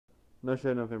No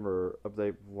Show November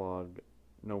update vlog,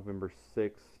 November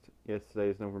 6th. Yes, today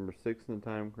is November 6th, and the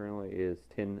time currently is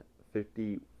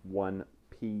 10:51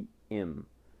 p.m.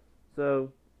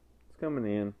 So, it's coming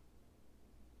in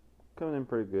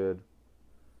pretty good.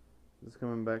 It's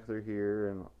coming back through here,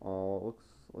 and all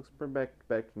looks pretty back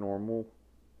to normal,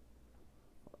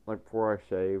 like before I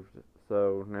shaved.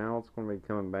 So now it's going to be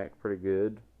coming back pretty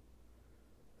good.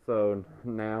 So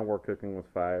now we're cooking with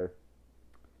fire.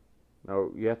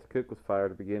 No, you have to cook with fire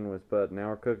to begin with, but now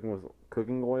we're cooking with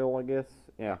cooking oil, I guess.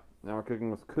 Yeah, now we're cooking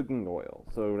with cooking oil,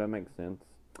 so that makes sense.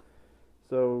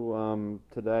 So,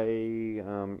 today,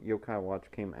 Yokai Watch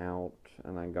came out,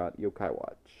 and I got Yokai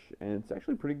Watch, and it's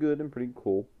actually pretty good and pretty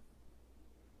cool.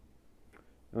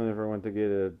 I never went to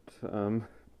get it.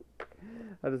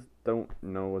 I just don't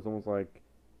know. It's almost like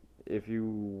if you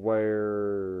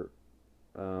wear,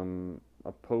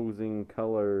 opposing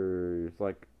colors,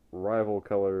 like rival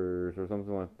colors or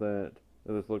something like that.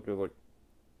 It just looked like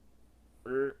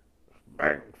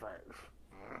bang face.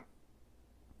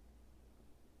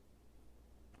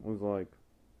 It was like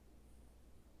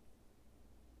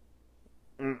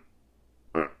I'm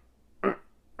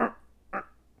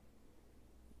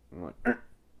like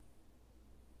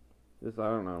just I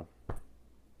don't know.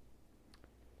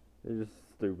 It's just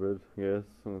stupid, yes.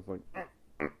 And it's like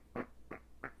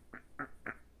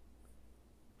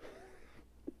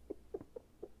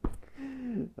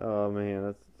oh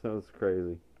man, that's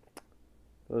crazy.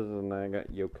 Other than that, I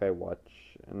got Yokai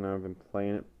Watch, and I've been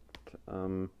playing it.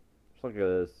 It's like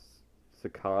a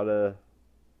cicada.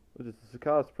 Which is the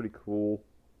cicada's pretty cool.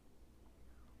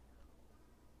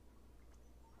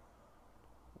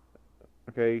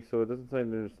 Okay, so it doesn't say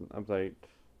there's an update.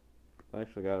 I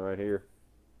actually got it right here.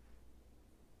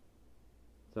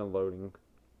 It's not loading.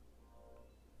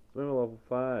 It's been level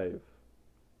 5.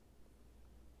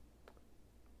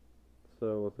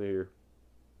 So let's see here.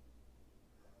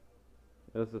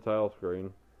 That's the title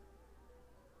screen.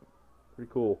 Pretty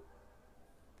cool.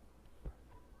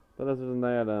 But other than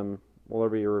that, will there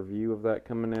be a review of that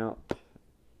coming out?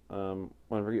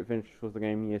 Whenever I get finished with the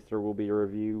game, yes, there will be a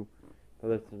review. But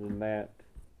other than that,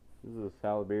 this is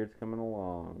Salad Beards coming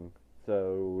along.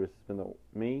 So this has been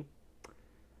me,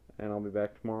 and I'll be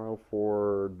back tomorrow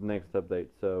for the next update.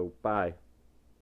 So bye.